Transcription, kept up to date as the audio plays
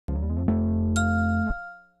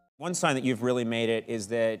One sign that you've really made it is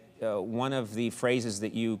that one of the phrases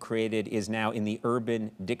that you created is now in the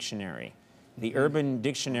Urban Dictionary. The Urban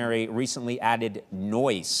Dictionary recently added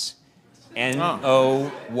Nooice. N-O-Y-C-E,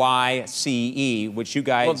 which you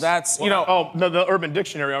guys... Well, that's, you know... Oh, no, the Urban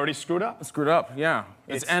Dictionary already screwed up? Screwed up, yeah.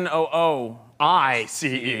 It's N-O-O-I-C-E.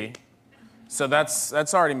 So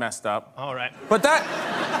that's already messed up. All right. But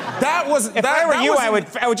that was... If I were you,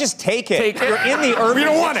 I would just take it. You're in the Urban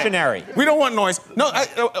Dictionary. We don't want Nooice. No,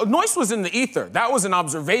 Nooice was in the ether. That was an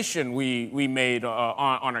observation we made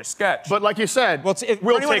on our sketch. But like you said, we'll take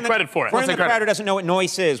credit for it. For anyone in the crowd who doesn't know what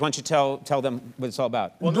Nooice is, why don't you tell them what it's all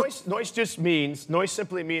about? Well, Nooice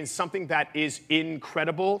simply means something that is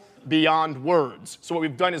incredible beyond words. So what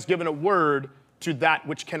we've done is given a word to that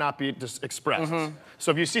which cannot be expressed. Mm-hmm. So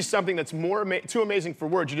if you see something that's too amazing for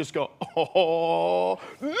words, you just go, oh,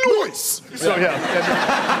 Nooice! So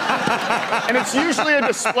yeah. And it's usually a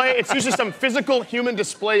display, it's usually some physical human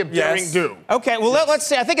display of daring do. Okay, well, let's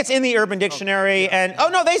see. I think it's in the Urban Dictionary, and, oh,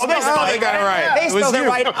 no, they spelled it right. They got it right. They spelled it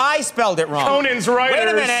right. I spelled it wrong. Conan's writers. Wait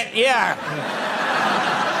a minute, yeah.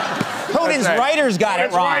 Conan's writers got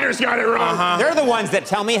it wrong. Writers got it wrong. They're the ones that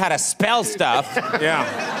tell me how to spell stuff.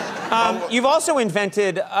 Yeah. You've also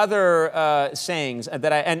invented other sayings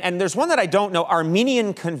that and there's one that I don't know,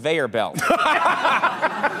 Armenian Conveyor Belt.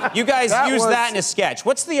 You guys used that in a sketch.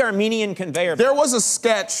 What's the Armenian Conveyor Belt? There was a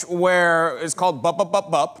sketch where it's called Bup Bup Bup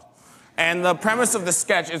Bup. And the premise of the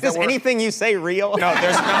sketch is that anything you say real? No,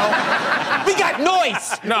 there's no... We got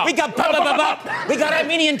Nooice! No. We got Bup Bup Bup Bup! We got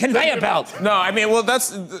Armenian Conveyor Belt! No, I mean, well,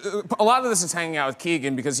 that's... A lot of this is hanging out with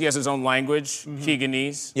Keegan because he has his own language,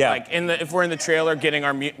 Keeganese. Yeah. Like, if we're in the trailer getting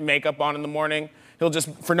our makeup on in the morning, he'll just,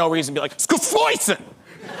 for no reason, be like, Skafloisen!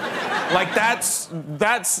 Like, that's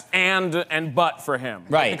and but for him.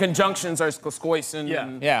 Right. The conjunctions are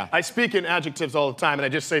Skoisen. Yeah. I speak in adjectives all the time, and I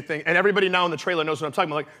just say things, and everybody now in the trailer knows what I'm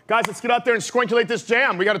talking about. Like, guys, let's get out there and squinculate this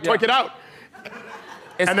jam. We got to toik it out.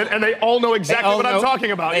 And they all know exactly what I'm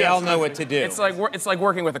talking about. They all know what to do. It's like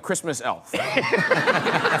working with a Christmas elf.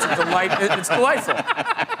 It's delightful.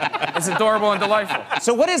 It's adorable and delightful.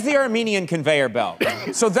 So what is the Armenian Conveyor Belt?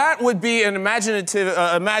 So that would be an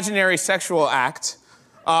imaginary sexual act.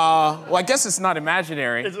 Well, I guess it's not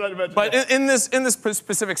imaginary. It's not imaginary. But in this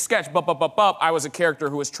specific sketch, Bup Bup Bup Bup, I was a character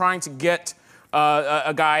who was trying to get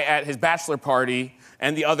a guy at his bachelor party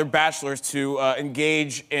and the other bachelors to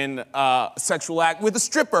engage in a sexual act with a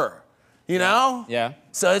stripper, you know? Yeah.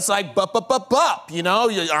 So it's like Bup Bup Bup Bup, you know?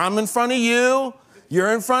 I'm in front of you,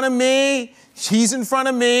 you're in front of me, he's in front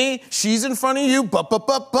of me, she's in front of you, Bup Bup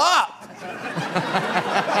Bup Bup.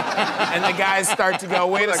 And the guys start to go,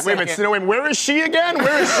 wait a second. Wait a minute, where is she again?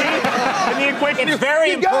 Where is she? And the equation is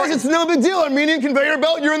very important. Guys, it's no big deal. Armenian Conveyor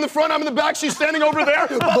Belt, you're in the front, I'm in the back, she's standing over there.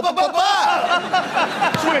 Where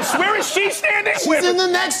is she standing? She's in the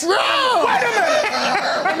next room. Wait a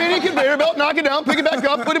minute. Armenian Conveyor Belt, knock it down, pick it back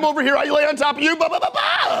up, put him over here, I lay on top of you. So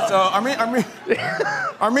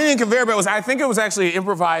Armenian Conveyor Belt I think it was actually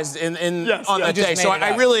improvised on that day. So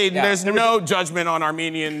I really, there's no judgment on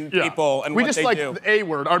Armenian people and what they do. We just like the A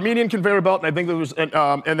word, Armenian Conveyor Belt, and I think there was,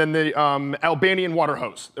 and then the Albanian water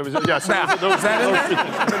hose. There was, yeah, so that was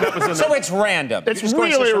in there. So it's random. It's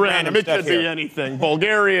really random. It could be anything.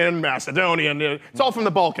 Bulgarian, Macedonian. It's all from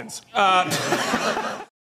the Balkans.